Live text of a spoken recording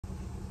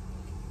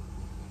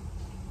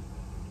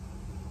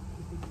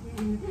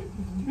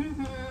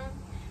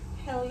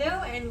Hello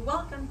and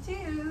welcome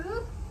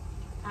to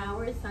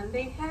our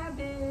Sunday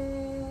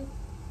habit.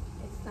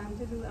 It's time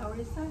to do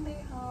our Sunday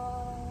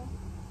haul.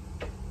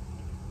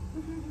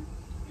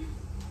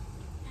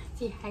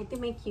 Say hi to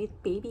my cute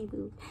baby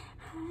boo.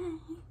 Hi.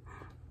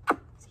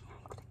 Say hi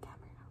to the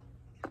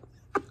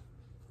camera.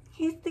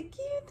 He's the cutest.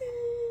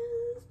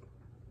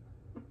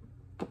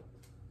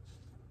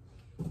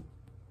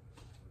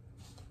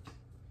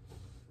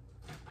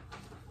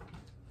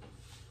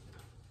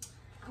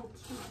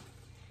 Okay.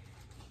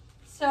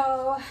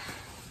 So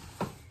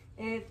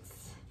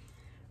it's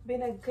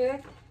been a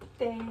good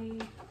day.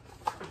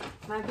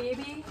 My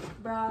baby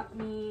brought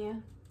me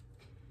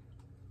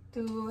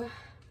to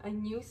a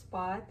new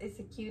spot. It's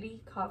a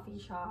cutie coffee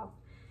shop.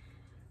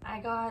 I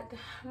got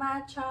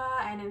matcha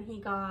and then he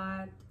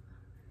got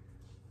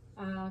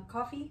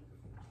coffee.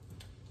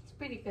 It's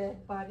pretty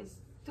good, but it's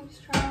too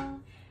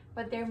strong.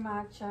 But their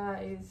matcha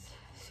is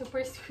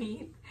super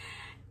sweet.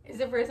 It's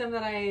the first time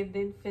that I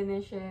didn't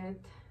finish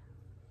it.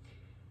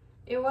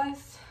 It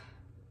was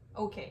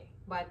okay,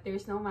 but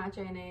there's no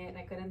matcha in it.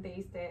 I couldn't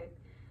taste it.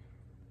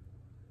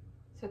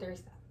 So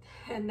there's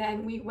that. And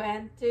then we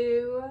went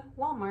to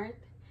Walmart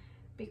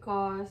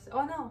because,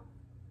 oh no,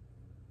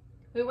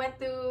 we went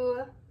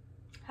to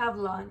have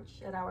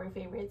lunch at our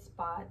favorite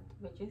spot,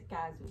 which is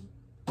Kazu.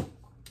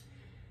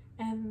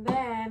 And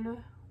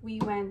then we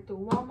went to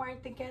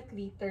Walmart to get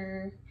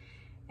litter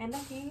and a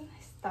few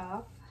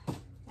stuff.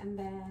 And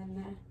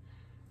then,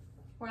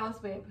 where else,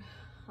 babe?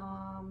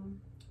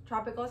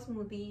 Tropical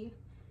smoothie.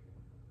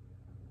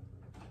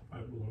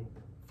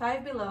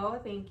 Five Below,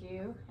 thank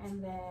you.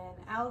 And then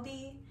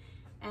Aldi.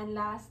 And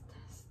last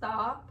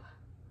stop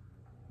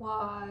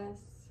was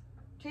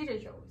Trader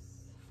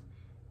Joe's.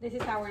 This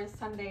is our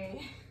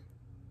Sunday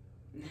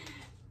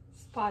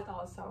spot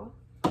also.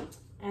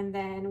 And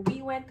then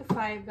we went to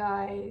Five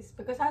Guys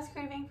because I was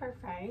craving for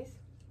fries.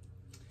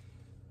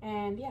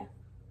 And yeah,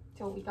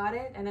 so we got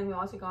it. And then we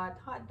also got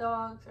hot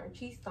dogs or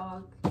cheese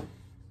dog.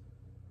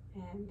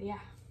 And yeah,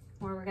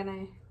 we're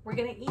gonna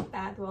eat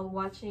that while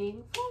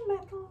watching Full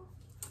Metal.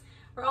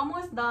 We're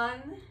almost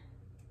done.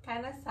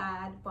 Kind of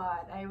sad,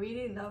 but I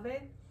really love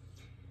it.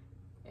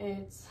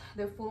 It's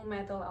the Full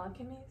Metal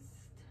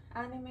Alchemist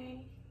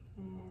anime,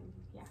 and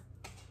yeah,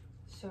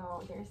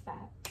 so there's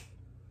that.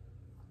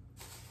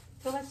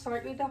 So let's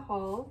start with the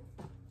haul.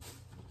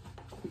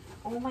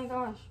 Oh my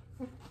gosh,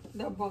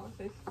 the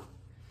boxes.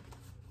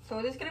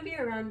 So this is gonna be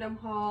a random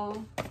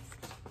haul.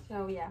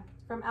 So yeah,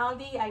 from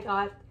Aldi I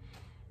got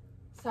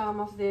some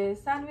of the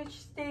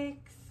sandwich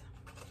sticks.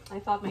 I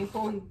thought my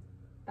phone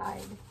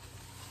died.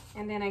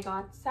 And then I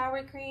got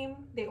sour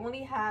cream. They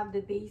only have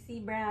the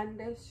Daisy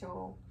brand,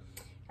 so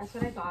that's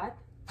what I got.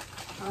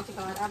 I also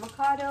got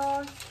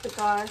avocados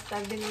because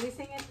I've been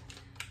using it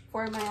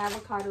for my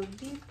avocado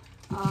dip,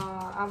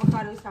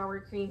 avocado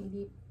sour cream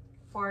dip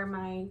for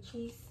my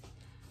cheese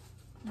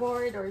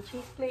board or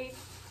cheese plate.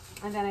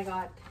 And then I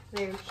got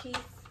their cheese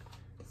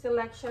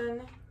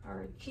selection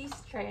or cheese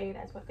tray,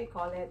 that's what they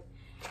call it.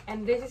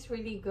 And this is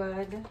really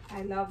good.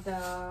 I love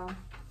the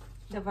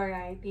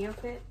variety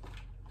of it.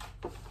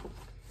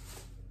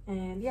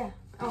 And yeah,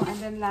 oh, and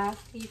then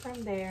lastly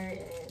from there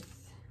is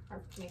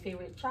my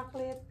favorite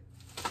chocolate.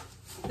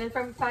 Then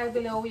from Five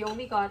Below we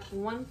only got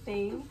one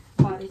thing,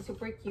 but it's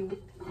super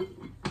cute.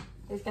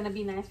 It's gonna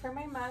be nice for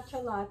my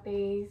matcha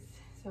lattes.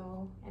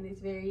 So, and it's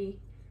very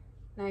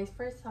nice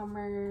for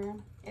summer.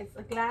 It's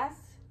a glass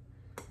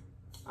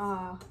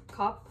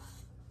cup,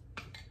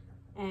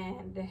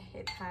 and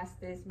it has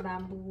this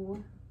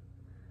bamboo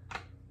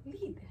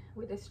lid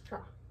with a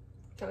straw.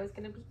 So it's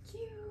gonna be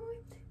cute.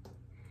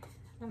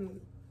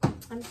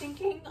 I'm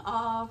thinking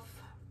of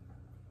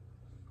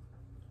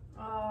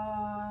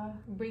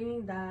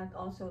bringing that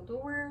also to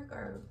work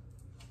or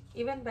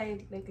even by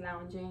like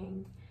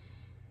lounging.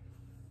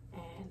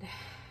 And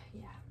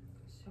yeah,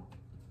 so,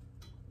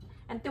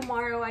 and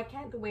tomorrow I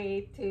can't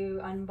wait to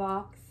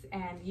unbox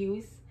and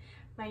use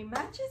my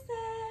matcha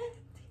set.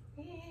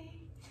 Yay!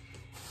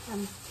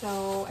 I'm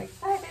so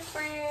excited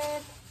for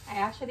it. I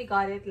actually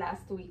got it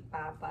last week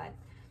but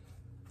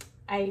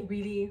I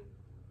really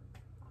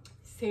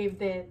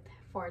saved it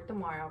for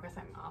tomorrow because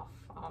I'm off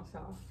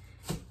also.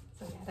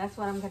 So yeah, that's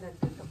what I'm gonna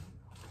do.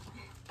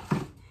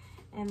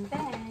 And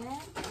then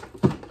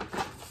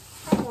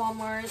from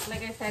Walmart,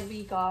 like I said,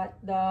 we got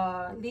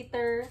the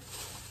litter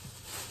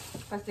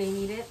because they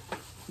need it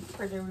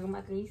for the room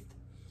at least.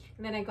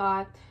 And then I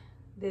got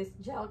this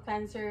gel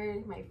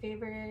cleanser, my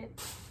favorite.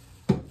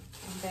 And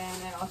then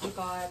I also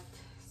got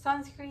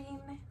sunscreen.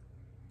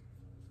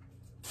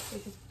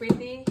 This is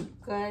pretty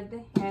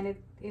good and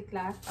it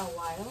lasts a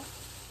while.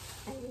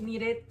 And you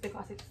need it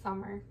because it's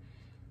summer,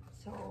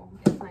 so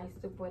it's nice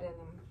to put in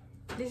them.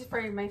 This is for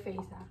my face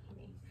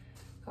actually,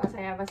 because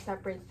I have a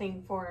separate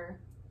thing for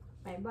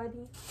my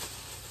body.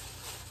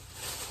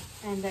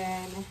 And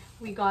then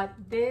we got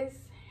this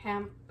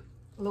hemp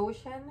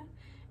lotion.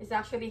 It's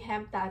actually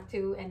hemp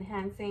tattoo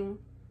enhancing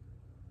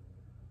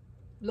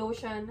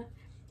lotion,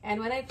 and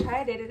when I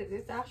tried it,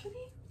 it's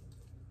actually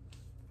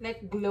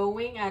like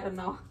glowing. I don't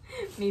know.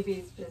 Maybe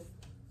it's just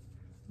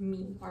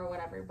me or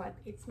whatever, but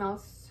it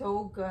smells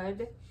so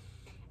good.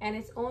 And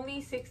it's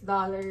only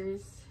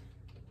 $6.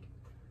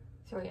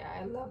 So yeah,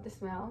 I love the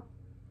smell.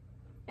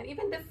 And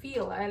even the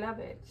feel, I love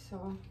it.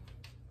 So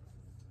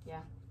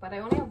yeah, but I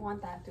only have one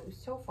tattoo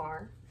so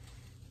far,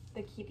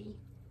 the kitty.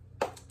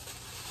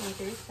 So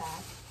there's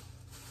that.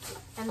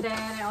 And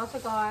then I also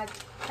got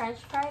French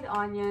fried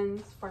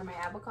onions for my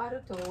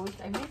avocado toast.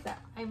 I miss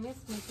that. I miss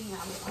making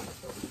avocado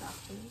toast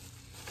actually.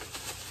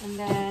 And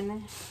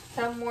then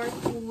some more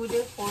food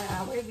for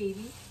our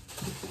baby,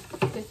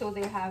 just so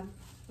they have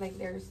like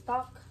their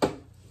stock.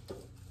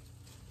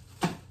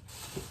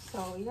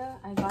 So yeah,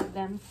 I got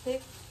them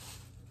 6.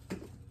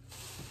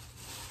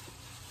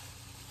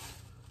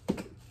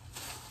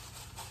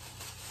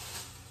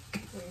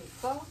 There you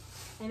go.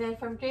 And then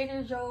from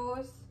Trader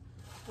Joe's,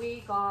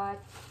 we got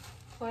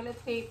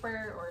toilet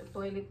paper or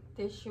toilet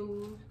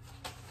tissue.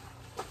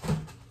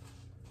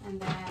 And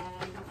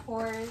then, of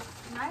course,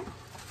 nice,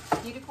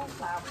 beautiful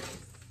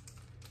flowers.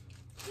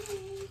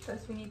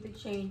 Because we need to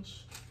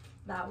change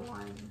that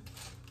one,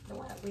 the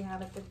one that we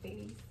have at the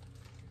base.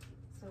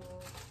 So,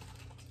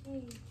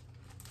 yay.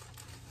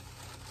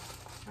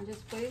 I'll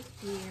just put it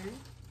here.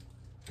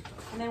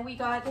 And then we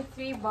got the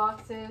 3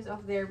 boxes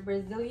of their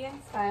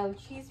Brazilian style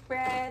cheese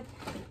bread,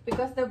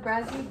 because the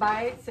Brazil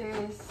bites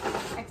is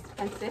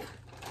expensive.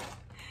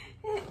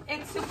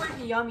 It's super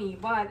yummy,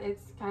 but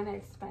it's kind of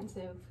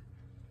expensive.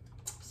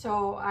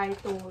 So I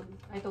told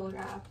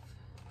Raph,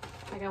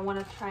 like, I want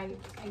to try,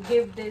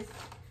 give this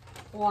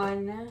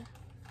one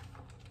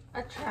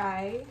a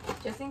try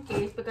just in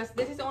case, because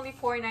this is only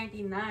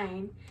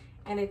 $4.99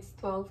 and it's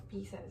 12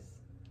 pieces.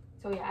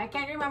 So yeah, I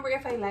can't remember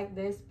if I like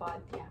this,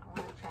 but yeah, I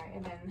want to try.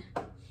 And then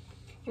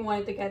he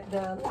wanted to get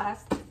the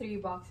last 3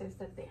 boxes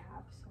that they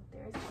have. So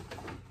there's that.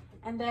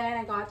 And then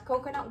I got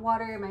coconut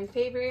water, my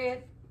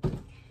favorite.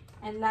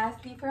 And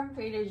lastly, from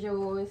Trader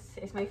Joe's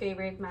is my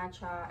favorite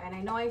matcha. And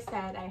I know I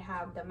said I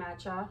have the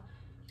matcha.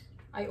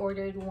 I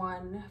ordered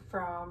one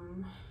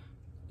from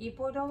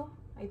Ipodo.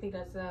 I think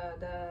that's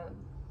the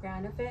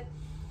brand of it.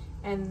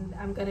 And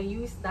I'm gonna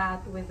use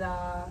that with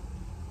the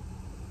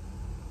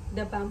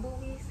bamboo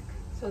whisk.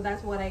 So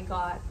that's what I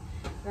got.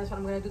 That's what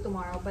I'm gonna do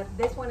tomorrow. But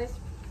this one is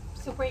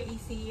super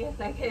easy.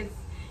 Like, it's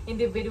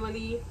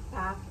individually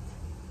packed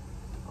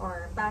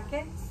or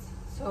packets.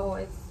 So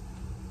it's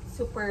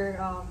super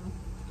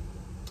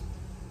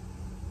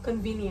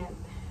convenient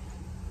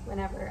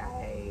whenever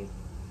I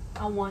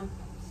want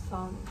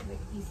some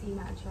like easy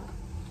matcha.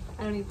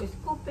 I don't need to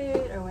scoop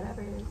it or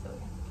whatever. So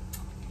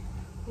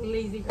yeah,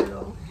 lazy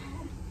girl.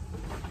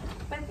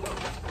 But yeah,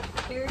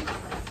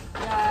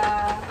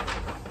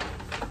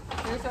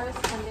 here's our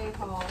Sunday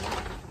haul.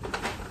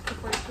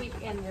 Super quick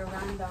and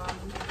random,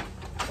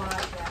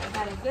 but yeah, I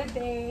had a good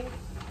day,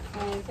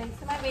 and thanks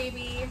to my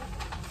baby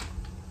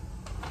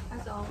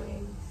as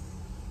always.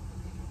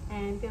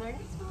 And till our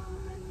next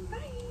one,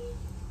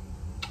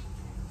 bye.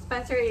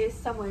 Spencer is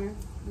somewhere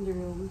in the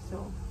room,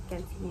 so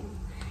can't see him.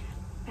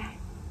 Bye.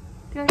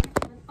 Till our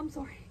next one. I'm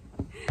sorry.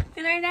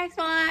 Till our next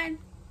one.